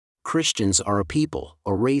Christians are a people,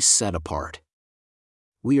 a race set apart.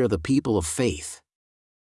 We are the people of faith.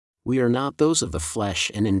 We are not those of the flesh,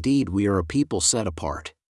 and indeed we are a people set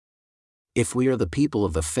apart. If we are the people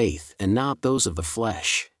of the faith and not those of the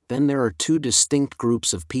flesh, then there are two distinct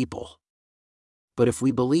groups of people. But if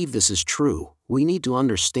we believe this is true, we need to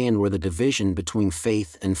understand where the division between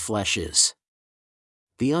faith and flesh is.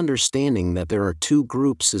 The understanding that there are two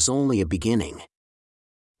groups is only a beginning.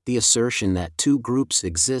 The assertion that two groups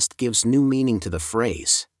exist gives new meaning to the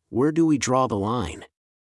phrase, where do we draw the line?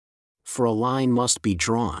 For a line must be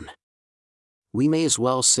drawn. We may as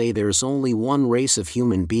well say there is only one race of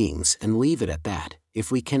human beings and leave it at that,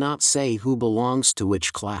 if we cannot say who belongs to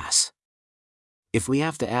which class. If we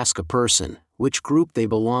have to ask a person which group they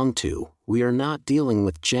belong to, we are not dealing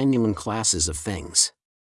with genuine classes of things.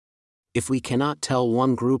 If we cannot tell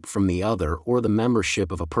one group from the other or the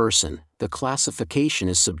membership of a person, the classification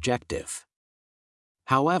is subjective.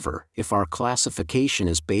 However, if our classification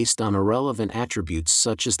is based on irrelevant attributes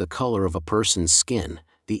such as the color of a person's skin,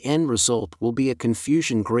 the end result will be a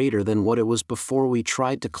confusion greater than what it was before we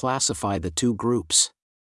tried to classify the two groups.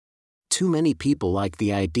 Too many people like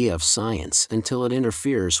the idea of science until it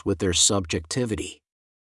interferes with their subjectivity.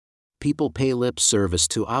 People pay lip service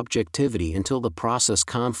to objectivity until the process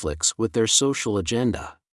conflicts with their social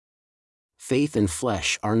agenda. Faith and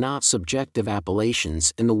flesh are not subjective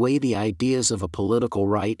appellations in the way the ideas of a political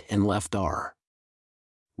right and left are.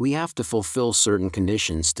 We have to fulfill certain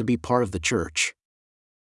conditions to be part of the church.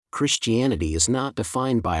 Christianity is not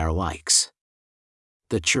defined by our likes.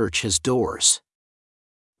 The church has doors.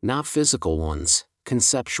 Not physical ones,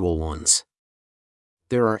 conceptual ones.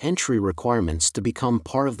 There are entry requirements to become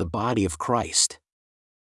part of the body of Christ.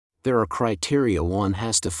 There are criteria one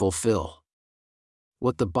has to fulfill.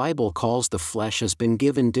 What the Bible calls the flesh has been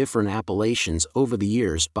given different appellations over the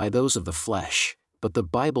years by those of the flesh, but the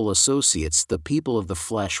Bible associates the people of the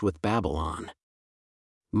flesh with Babylon.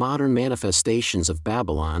 Modern manifestations of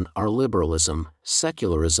Babylon are liberalism,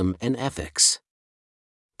 secularism, and ethics.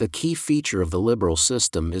 The key feature of the liberal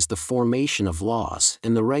system is the formation of laws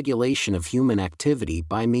and the regulation of human activity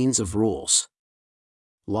by means of rules.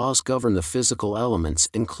 Laws govern the physical elements,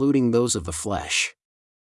 including those of the flesh.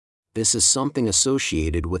 This is something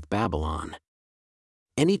associated with Babylon.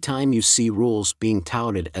 Anytime you see rules being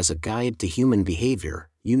touted as a guide to human behavior,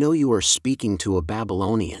 you know you are speaking to a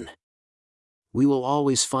Babylonian. We will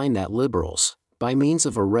always find that liberals, by means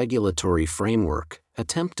of a regulatory framework,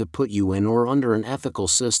 attempt to put you in or under an ethical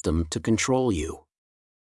system to control you.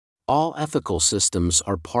 All ethical systems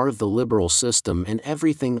are part of the liberal system, and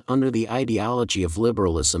everything under the ideology of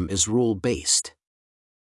liberalism is rule-based.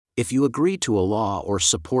 If you agree to a law or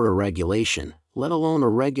support a regulation, let alone a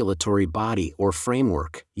regulatory body or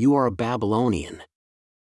framework, you are a Babylonian.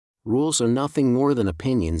 Rules are nothing more than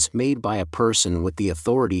opinions made by a person with the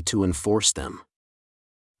authority to enforce them.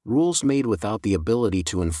 Rules made without the ability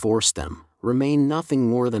to enforce them remain nothing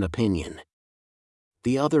more than opinion.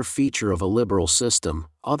 The other feature of a liberal system,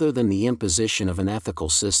 other than the imposition of an ethical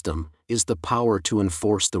system, is the power to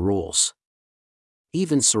enforce the rules.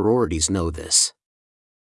 Even sororities know this.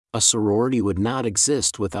 A sorority would not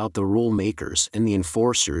exist without the rule makers and the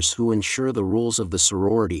enforcers who ensure the rules of the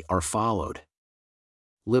sorority are followed.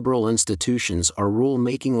 Liberal institutions are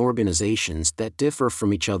rule-making organizations that differ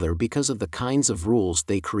from each other because of the kinds of rules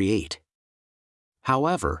they create.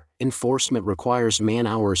 However, enforcement requires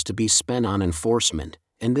man-hours to be spent on enforcement,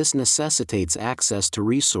 and this necessitates access to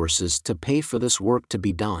resources to pay for this work to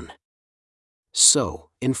be done. So,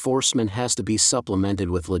 enforcement has to be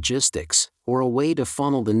supplemented with logistics, or a way to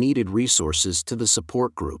funnel the needed resources to the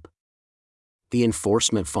support group. The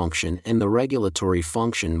enforcement function and the regulatory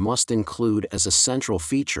function must include as a central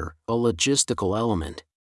feature a logistical element.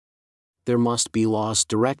 There must be laws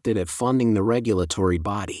directed at funding the regulatory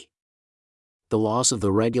body. The laws of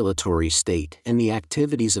the regulatory state and the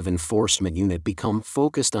activities of enforcement unit become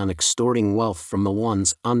focused on extorting wealth from the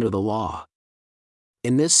ones under the law.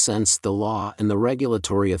 In this sense, the law and the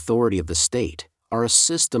regulatory authority of the state are a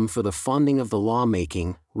system for the funding of the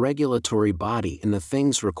lawmaking, regulatory body and the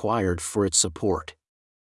things required for its support.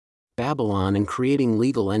 Babylon, in creating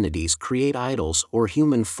legal entities, create idols or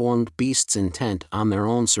human-formed beasts intent on their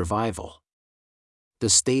own survival. The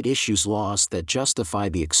state issues laws that justify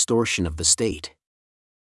the extortion of the state.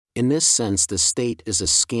 In this sense, the state is a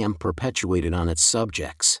scam perpetuated on its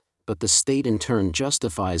subjects, but the state in turn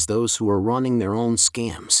justifies those who are running their own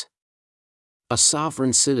scams. A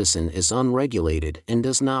sovereign citizen is unregulated and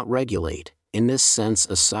does not regulate. In this sense,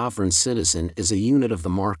 a sovereign citizen is a unit of the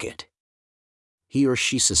market. He or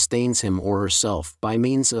she sustains him or herself by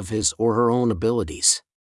means of his or her own abilities.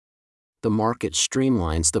 The market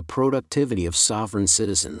streamlines the productivity of sovereign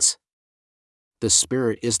citizens. The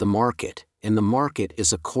spirit is the market, and the market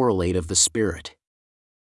is a correlate of the spirit.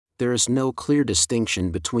 There is no clear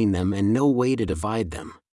distinction between them and no way to divide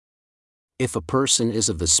them. If a person is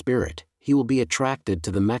of the spirit, he will be attracted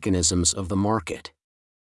to the mechanisms of the market.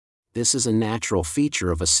 This is a natural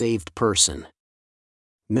feature of a saved person.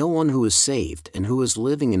 No one who is saved and who is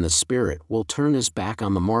living in the Spirit will turn his back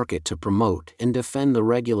on the market to promote and defend the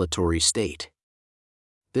regulatory state.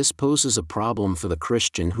 This poses a problem for the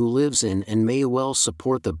Christian who lives in and may well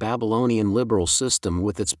support the Babylonian liberal system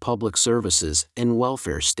with its public services and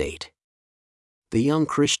welfare state. The young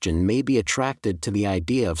Christian may be attracted to the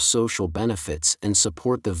idea of social benefits and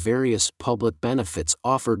support the various public benefits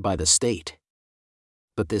offered by the state.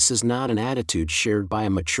 But this is not an attitude shared by a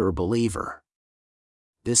mature believer.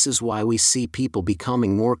 This is why we see people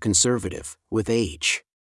becoming more conservative with age.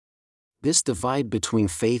 This divide between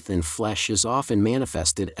faith and flesh is often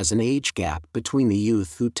manifested as an age gap between the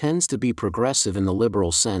youth who tends to be progressive in the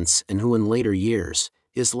liberal sense and who in later years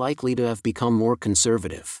is likely to have become more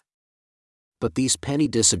conservative. But these petty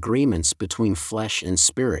disagreements between flesh and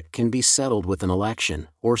spirit can be settled with an election,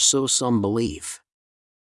 or so some believe.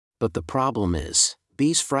 But the problem is,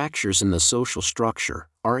 these fractures in the social structure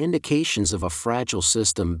are indications of a fragile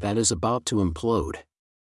system that is about to implode.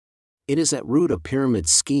 It is at root a pyramid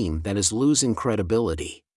scheme that is losing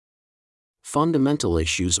credibility. Fundamental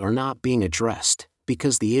issues are not being addressed,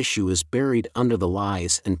 because the issue is buried under the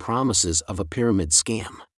lies and promises of a pyramid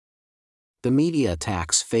scam. The media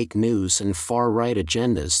attacks fake news and far-right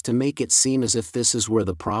agendas to make it seem as if this is where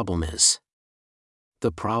the problem is.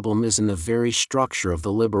 The problem is in the very structure of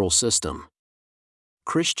the liberal system.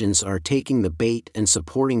 Christians are taking the bait and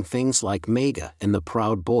supporting things like MAGA and the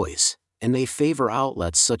Proud Boys, and they favor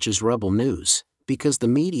outlets such as Rebel News, because the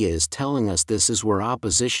media is telling us this is where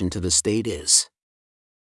opposition to the state is.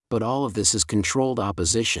 But all of this is controlled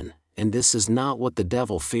opposition, and this is not what the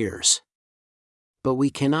devil fears. But we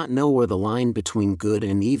cannot know where the line between good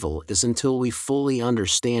and evil is until we fully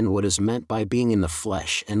understand what is meant by being in the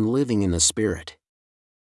flesh and living in the Spirit.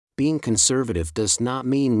 Being conservative does not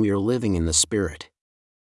mean we are living in the Spirit.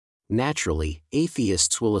 Naturally,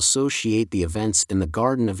 atheists will associate the events in the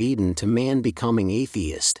Garden of Eden to man becoming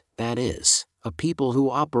atheist, that is, a people who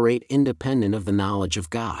operate independent of the knowledge of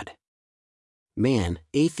God. Man,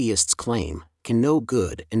 atheists claim, can know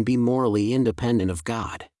good and be morally independent of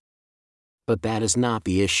God. But that is not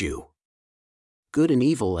the issue. Good and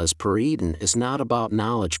evil as per Eden is not about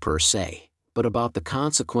knowledge per se, but about the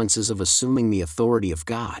consequences of assuming the authority of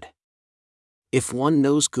God. If one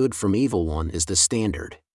knows good from evil, one is the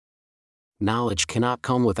standard. Knowledge cannot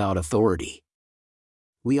come without authority.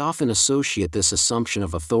 We often associate this assumption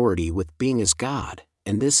of authority with being as God,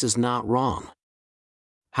 and this is not wrong.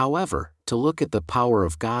 However, to look at the power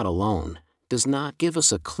of God alone does not give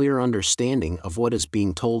us a clear understanding of what is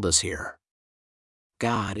being told us here.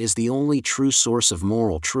 God is the only true source of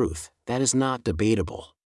moral truth, that is not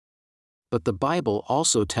debatable. But the Bible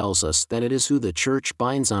also tells us that it is who the church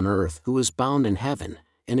binds on earth who is bound in heaven,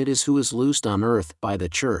 and it is who is loosed on earth by the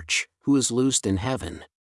church who is loosed in heaven.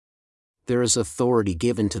 There is authority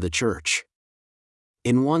given to the church.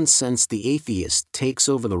 In one sense, the atheist takes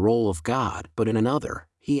over the role of God, but in another,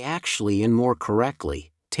 he actually and more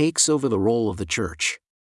correctly takes over the role of the church.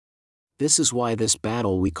 This is why this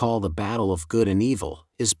battle we call the battle of good and evil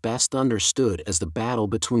is best understood as the battle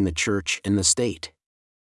between the church and the state.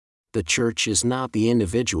 The church is not the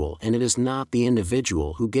individual, and it is not the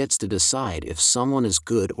individual who gets to decide if someone is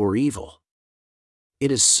good or evil.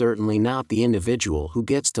 It is certainly not the individual who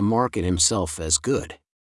gets to market himself as good.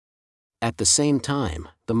 At the same time,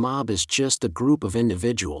 the mob is just a group of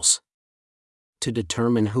individuals. To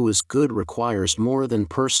determine who is good requires more than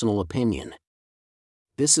personal opinion.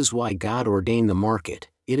 This is why God ordained the market,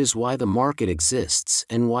 it is why the market exists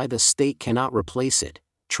and why the state cannot replace it,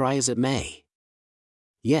 try as it may.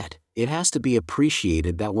 Yet, it has to be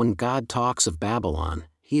appreciated that when God talks of Babylon,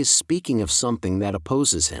 he is speaking of something that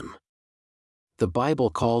opposes him. The Bible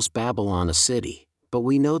calls Babylon a city, but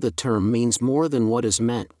we know the term means more than what is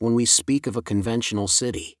meant when we speak of a conventional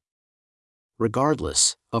city.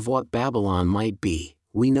 Regardless of what Babylon might be,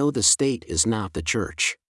 we know the state is not the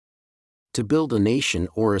church. To build a nation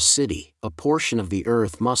or a city, a portion of the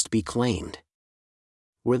earth must be claimed.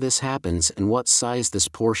 Where this happens and what size this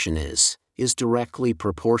portion is directly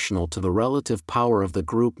proportional to the relative power of the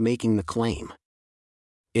group making the claim.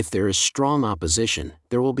 If there is strong opposition,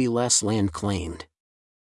 there will be less land claimed.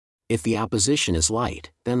 If the opposition is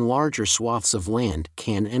light, then larger swaths of land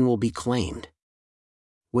can and will be claimed.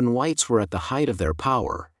 When whites were at the height of their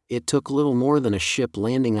power, it took little more than a ship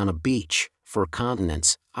landing on a beach, for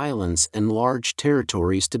continents, islands, and large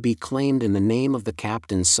territories to be claimed in the name of the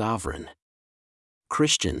captain's sovereign.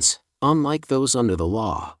 Christians, unlike those under the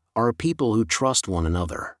law, are a people who trust one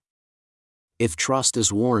another. If trust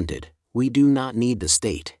is warranted, we do not need the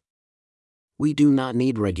state. We do not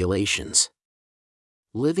need regulations.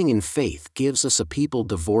 Living in faith gives us a people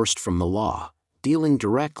divorced from the law, dealing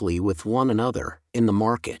directly with one another, in the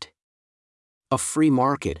market. A free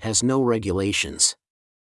market has no regulations.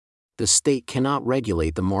 The state cannot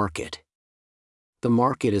regulate the market. The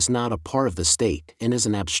market is not a part of the state and is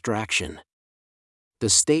an abstraction. The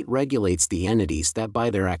state regulates the entities that by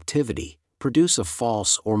their activity, produce a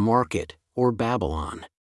false or market, or Babylon.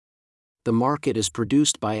 The market is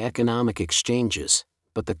produced by economic exchanges,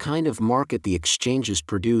 but the kind of market the exchanges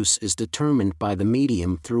produce is determined by the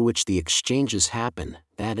medium through which the exchanges happen,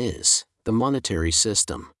 that is, the monetary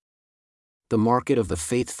system. The market of the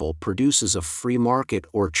faithful produces a free market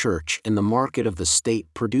or church, and the market of the state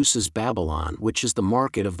produces Babylon, which is the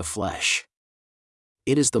market of the flesh.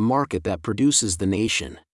 It is the market that produces the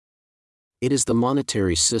nation. It is the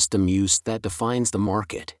monetary system used that defines the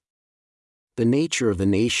market. The nature of the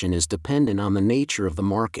nation is dependent on the nature of the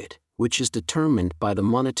market, which is determined by the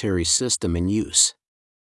monetary system in use.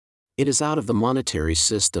 It is out of the monetary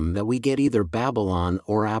system that we get either Babylon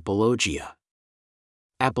or Apologia.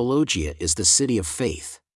 Apologia is the city of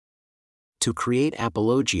faith. To create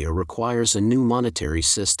Apologia requires a new monetary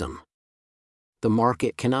system. The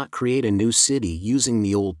market cannot create a new city using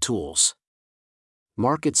the old tools.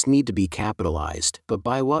 Markets need to be capitalized, but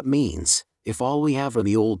by what means, if all we have are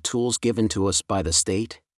the old tools given to us by the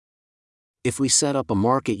state? If we set up a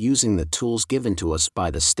market using the tools given to us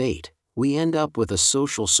by the state, we end up with a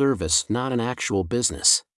social service, not an actual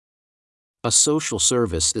business. A social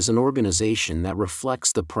service is an organization that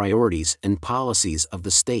reflects the priorities and policies of the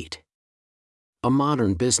state. A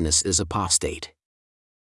modern business is apostate.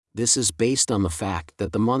 This is based on the fact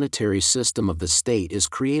that the monetary system of the state is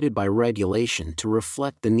created by regulation to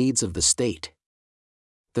reflect the needs of the state.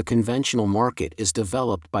 The conventional market is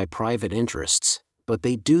developed by private interests, but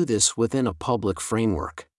they do this within a public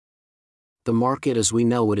framework. The market as we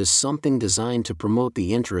know it is something designed to promote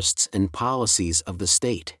the interests and policies of the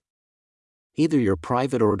state. Either your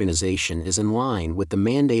private organization is in line with the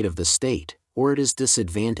mandate of the state, or it is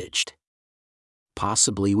disadvantaged.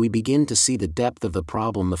 Possibly we begin to see the depth of the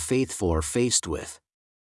problem the faithful are faced with.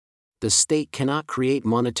 The state cannot create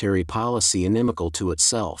monetary policy inimical to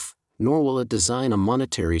itself, nor will it design a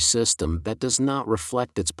monetary system that does not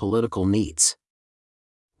reflect its political needs.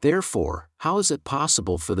 Therefore, how is it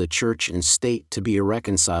possible for the church and state to be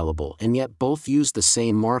irreconcilable and yet both use the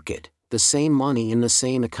same market, the same money and the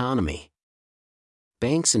same economy?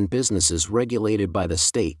 Banks and businesses regulated by the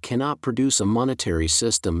state cannot produce a monetary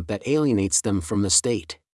system that alienates them from the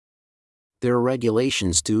state. Their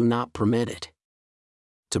regulations do not permit it.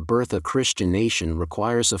 To birth a Christian nation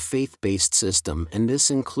requires a faith-based system, and this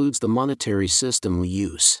includes the monetary system we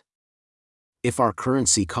use. If our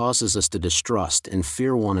currency causes us to distrust and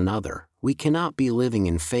fear one another, we cannot be living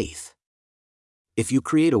in faith. If you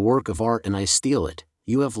create a work of art and I steal it,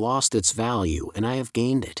 you have lost its value and I have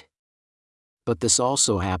gained it. But this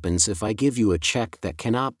also happens if I give you a check that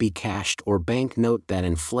cannot be cashed or banknote that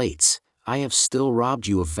inflates, I have still robbed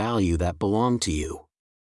you of value that belonged to you.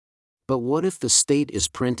 But what if the state is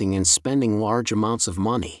printing and spending large amounts of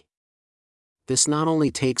money? This not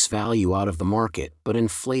only takes value out of the market but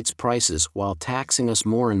inflates prices while taxing us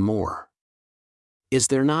more and more. Is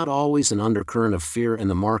there not always an undercurrent of fear in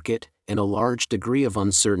the market, and a large degree of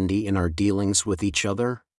uncertainty in our dealings with each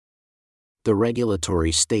other? The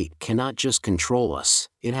regulatory state cannot just control us,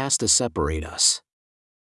 it has to separate us.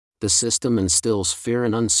 The system instills fear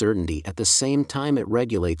and uncertainty at the same time it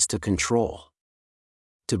regulates to control.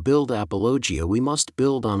 To build Apologia we must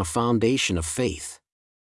build on a foundation of faith.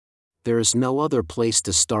 There is no other place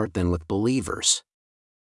to start than with believers.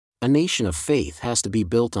 A nation of faith has to be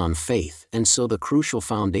built on faith, and so the crucial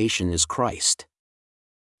foundation is Christ.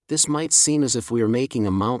 This might seem as if we are making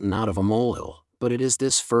a mountain out of a molehill, but it is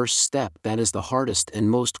this first step that is the hardest and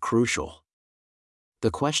most crucial. The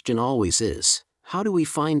question always is, how do we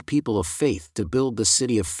find people of faith to build the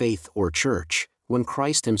city of faith or church, when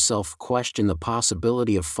Christ himself questioned the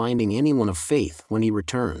possibility of finding anyone of faith when he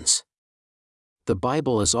returns? The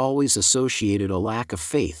Bible has always associated a lack of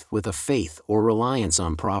faith with a faith or reliance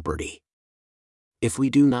on property. If we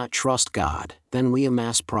do not trust God, then we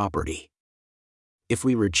amass property. If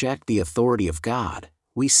we reject the authority of God,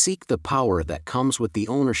 we seek the power that comes with the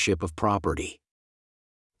ownership of property.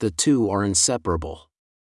 The two are inseparable.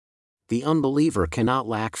 the unbeliever cannot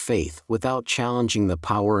lack faith without challenging the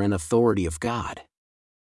power and authority of God.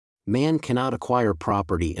 Man cannot acquire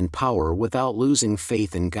property and power without losing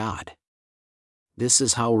faith in God. This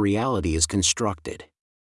is how reality is constructed.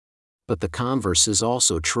 But the converse is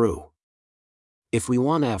also true. If we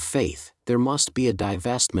want to have faith, there must be a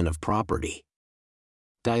divestment of property.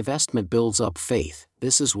 Divestment builds up faith.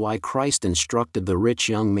 This is why Christ instructed the rich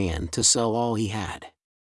young man to sell all he had.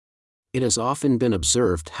 It has often been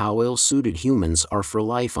observed how ill-suited humans are for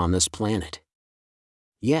life on this planet.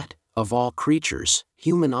 Yet, of all creatures,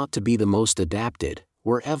 human ought to be the most adapted,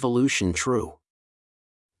 were evolution true.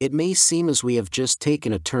 It may seem as we have just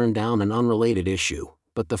taken a turn down an unrelated issue,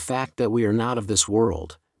 but the fact that we are not of this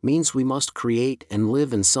world means we must create and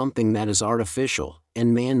live in something that is artificial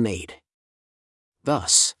and man-made.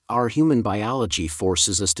 Thus, our human biology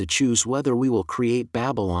forces us to choose whether we will create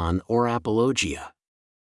Babylon or Apologia.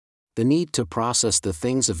 The need to process the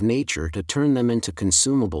things of nature to turn them into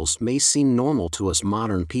consumables may seem normal to us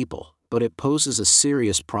modern people, but it poses a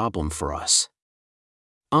serious problem for us.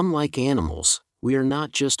 Unlike animals, we are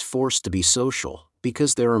not just forced to be social.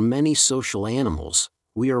 Because there are many social animals,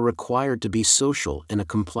 we are required to be social in a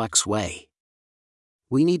complex way.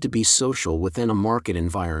 We need to be social within a market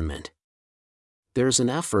environment. There's an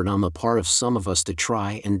effort on the part of some of us to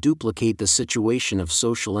try and duplicate the situation of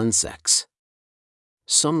social insects.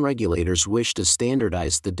 Some regulators wish to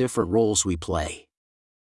standardize the different roles we play.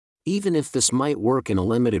 Even if this might work in a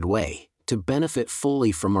limited way, to benefit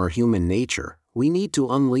fully from our human nature, we need to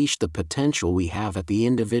unleash the potential we have at the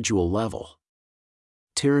individual level.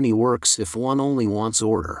 Tyranny works if one only wants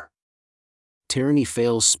order. Tyranny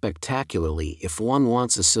fails spectacularly if one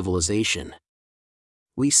wants a civilization.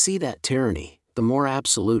 We see that tyranny, the more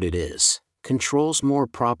absolute it is, controls more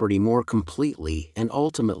property more completely, and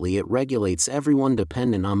ultimately it regulates everyone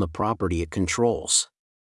dependent on the property it controls.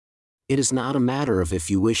 It is not a matter of if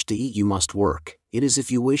you wish to eat you must work, it is if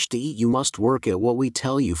you wish to eat you must work at what we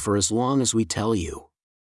tell you for as long as we tell you.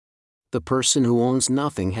 The person who owns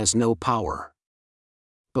nothing has no power.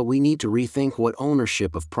 But we need to rethink what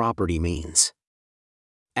ownership of property means.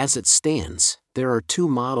 As it stands, there are two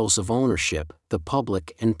models of ownership, the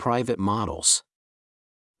public and private models.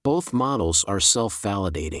 Both models are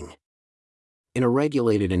self-validating. In a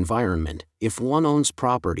regulated environment, if one owns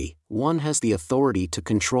property, one has the authority to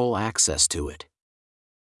control access to it.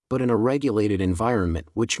 But in a regulated environment,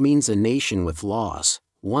 which means a nation with laws,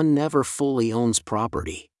 one never fully owns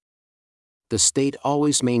property. The state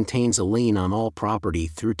always maintains a lien on all property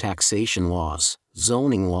through taxation laws,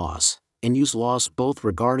 zoning laws, and use laws both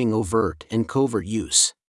regarding overt and covert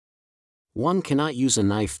use. One cannot use a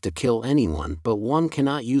knife to kill anyone, but one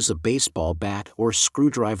cannot use a baseball bat or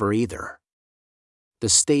screwdriver either. The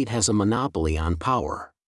state has a monopoly on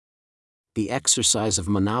power. The exercise of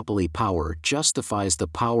monopoly power justifies the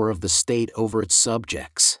power of the state over its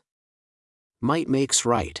subjects. Might makes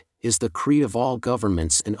right is the creed of all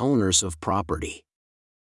governments and owners of property.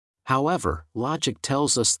 However, logic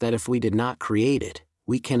tells us that if we did not create it,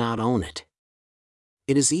 we cannot own it.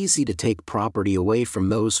 It is easy to take property away from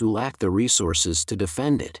those who lack the resources to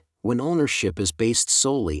defend it, when ownership is based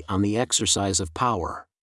solely on the exercise of power.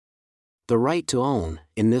 The right to own,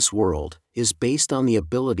 in this world, is based on the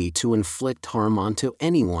ability to inflict harm onto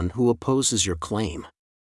anyone who opposes your claim.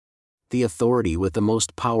 The authority with the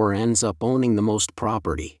most power ends up owning the most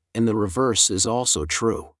property, and the reverse is also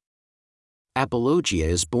true. Apologia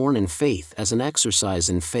is born in faith as an exercise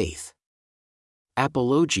in faith.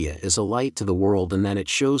 Apologia is a light to the world in that it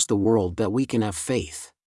shows the world that we can have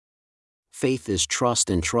faith. Faith is trust,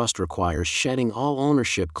 and trust requires shedding all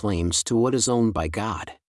ownership claims to what is owned by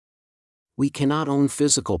God. We cannot own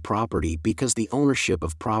physical property because the ownership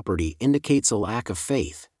of property indicates a lack of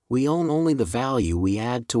faith. We own only the value we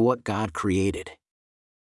add to what God created.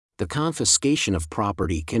 The confiscation of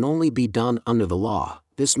property can only be done under the law.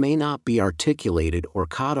 This may not be articulated or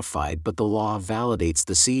codified, but the law validates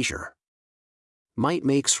the seizure. Might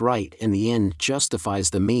makes right, and the end justifies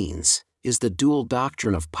the means, is the dual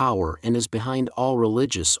doctrine of power and is behind all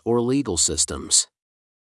religious or legal systems.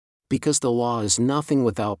 Because the law is nothing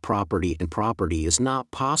without property, and property is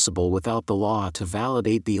not possible without the law to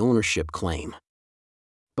validate the ownership claim.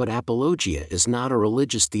 But Apologia is not a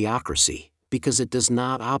religious theocracy, because it does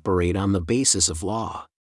not operate on the basis of law.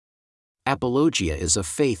 Apologia is a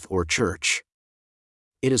faith or church.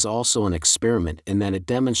 It is also an experiment in that it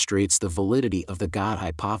demonstrates the validity of the God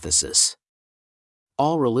hypothesis.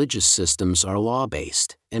 All religious systems are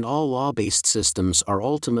law-based, and all law-based systems are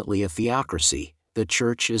ultimately a theocracy. The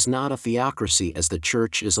church is not a theocracy, as the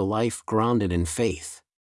church is a life grounded in faith.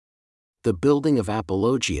 The building of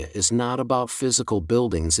Apologia is not about physical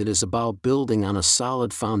buildings, it is about building on a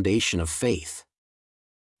solid foundation of faith.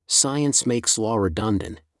 Science makes law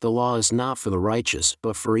redundant. The law is not for the righteous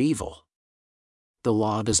but for evil. The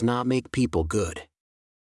law does not make people good.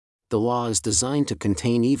 The law is designed to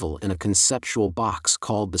contain evil in a conceptual box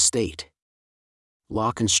called the state.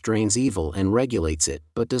 Law constrains evil and regulates it,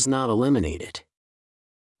 but does not eliminate it.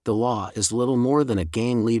 The law is little more than a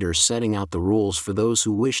gang leader setting out the rules for those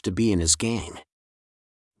who wish to be in his gang.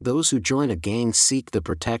 Those who join a gang seek the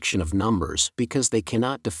protection of numbers because they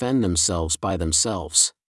cannot defend themselves by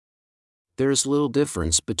themselves. There is little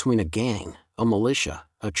difference between a gang, a militia,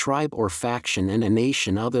 a tribe or faction and a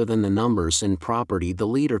nation other than the numbers and property the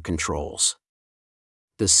leader controls.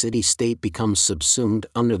 The city-state becomes subsumed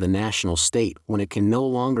under the national state when it can no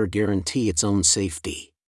longer guarantee its own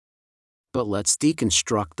safety. But let's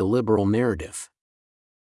deconstruct the liberal narrative.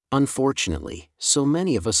 Unfortunately, so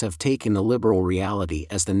many of us have taken the liberal reality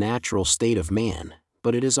as the natural state of man,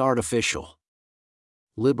 but it is artificial.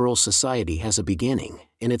 Liberal society has a beginning,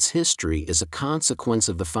 and its history is a consequence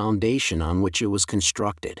of the foundation on which it was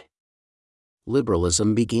constructed.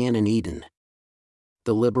 Liberalism began in Eden.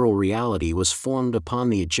 The liberal reality was formed upon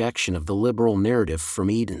the ejection of the liberal narrative from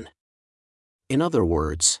Eden. In other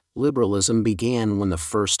words, liberalism began when the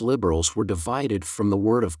first liberals were divided from the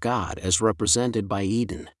Word of God as represented by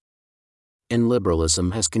Eden. And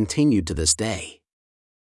liberalism has continued to this day.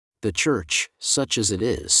 The church, such as it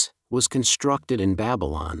is, was constructed in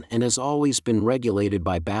Babylon and has always been regulated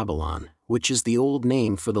by Babylon, which is the old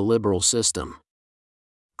name for the liberal system.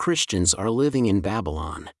 Christians are living in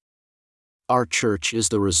Babylon. Our church is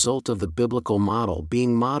the result of the biblical model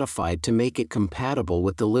being modified to make it compatible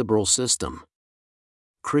with the liberal system.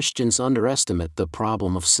 Christians underestimate the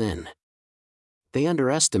problem of sin. They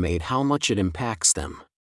underestimate how much it impacts them.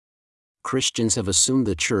 Christians have assumed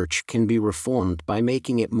the church can be reformed by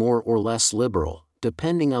making it more or less liberal,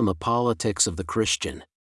 depending on the politics of the Christian.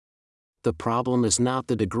 The problem is not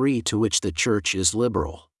the degree to which the church is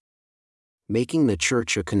liberal. Making the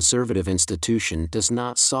church a conservative institution does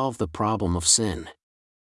not solve the problem of sin.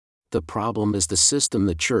 The problem is the system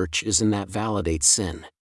the church is in that validates sin.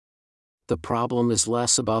 The problem is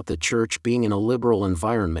less about the church being in a liberal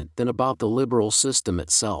environment than about the liberal system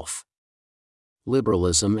itself.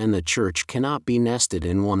 Liberalism and the church cannot be nested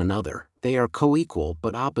in one another, they are co-equal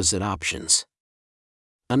but opposite options.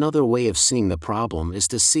 Another way of seeing the problem is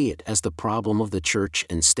to see it as the problem of the church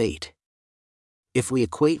and state. If we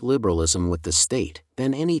equate liberalism with the state,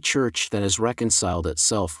 then any church that has reconciled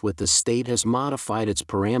itself with the state has modified its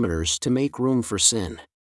parameters to make room for sin.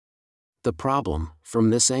 The problem,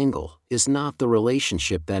 from this angle, is not the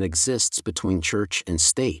relationship that exists between church and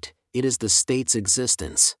state, it is the state's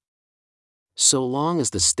existence. So long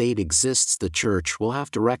as the state exists, the church will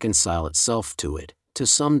have to reconcile itself to it, to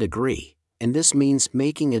some degree, and this means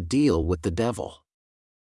making a deal with the devil.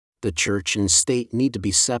 The church and state need to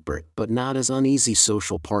be separate but not as uneasy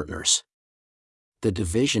social partners. The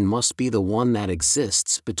division must be the one that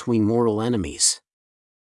exists between mortal enemies.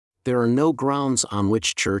 There are no grounds on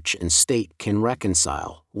which church and state can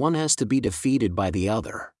reconcile, one has to be defeated by the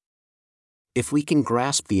other. If we can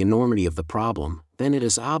grasp the enormity of the problem, then it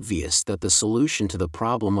is obvious that the solution to the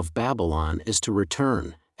problem of Babylon is to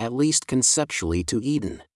return, at least conceptually, to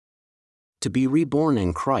Eden. To be reborn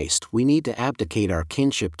in Christ, we need to abdicate our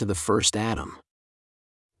kinship to the first Adam.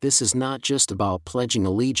 This is not just about pledging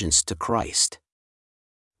allegiance to Christ.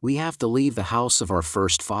 We have to leave the house of our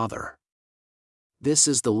first father. This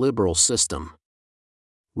is the liberal system.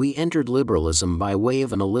 We entered liberalism by way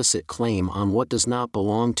of an illicit claim on what does not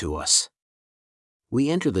belong to us. We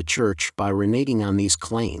enter the church by reneging on these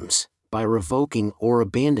claims, by revoking or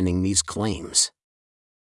abandoning these claims.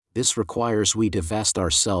 This requires we divest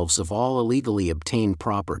ourselves of all illegally obtained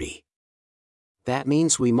property. That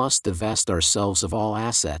means we must divest ourselves of all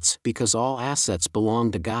assets because all assets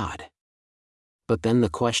belong to God. But then the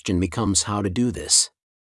question becomes how to do this.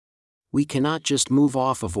 We cannot just move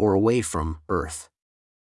off of or away from earth.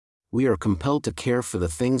 We are compelled to care for the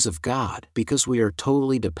things of God because we are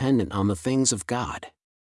totally dependent on the things of God.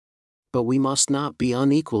 But we must not be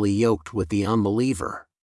unequally yoked with the unbeliever.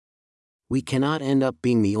 We cannot end up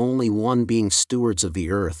being the only one being stewards of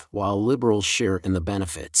the earth while liberals share in the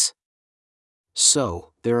benefits.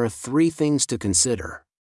 So, there are three things to consider.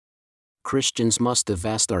 Christians must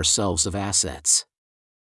divest ourselves of assets.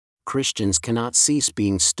 Christians cannot cease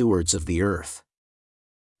being stewards of the earth.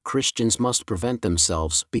 Christians must prevent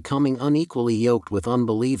themselves becoming unequally yoked with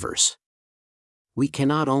unbelievers. We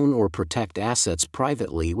cannot own or protect assets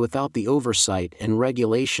privately without the oversight and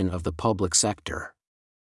regulation of the public sector.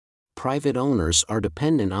 private owners are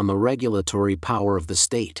dependent on the regulatory power of the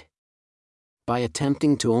state. By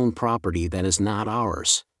attempting to own property that is not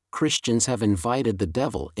ours, Christians have invited the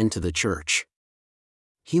devil into the church.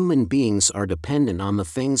 Human beings are dependent on the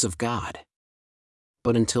things of God.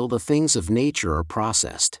 But until the things of nature are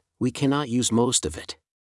processed, we cannot use most of it.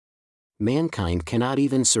 Mankind cannot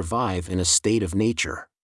even survive in a state of nature.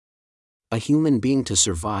 A human being to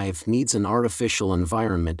survive needs an artificial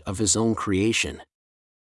environment of his own creation.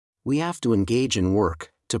 We have to engage in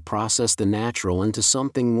work to process the natural into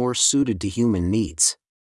something more suited to human needs.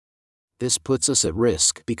 This puts us at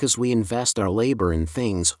risk because we invest our labor in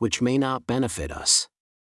things which may not benefit us.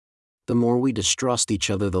 The more we distrust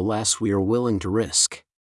each other, the less we are willing to risk.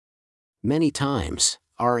 Many times,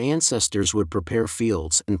 our ancestors would prepare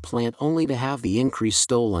fields and plant only to have the increase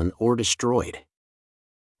stolen or destroyed.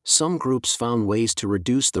 Some groups found ways to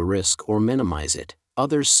reduce the risk or minimize it,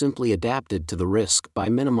 others simply adapted to the risk by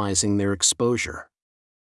minimizing their exposure.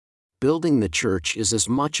 Building the church is as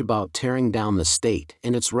much about tearing down the state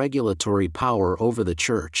and its regulatory power over the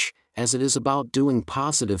church, as it is about doing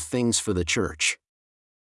positive things for the church.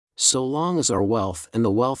 So long as our wealth and the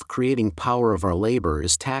wealth-creating power of our labor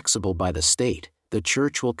is taxable by the state, the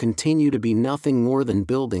church will continue to be nothing more than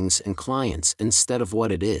buildings and clients instead of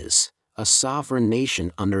what it is, a sovereign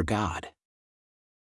nation under God.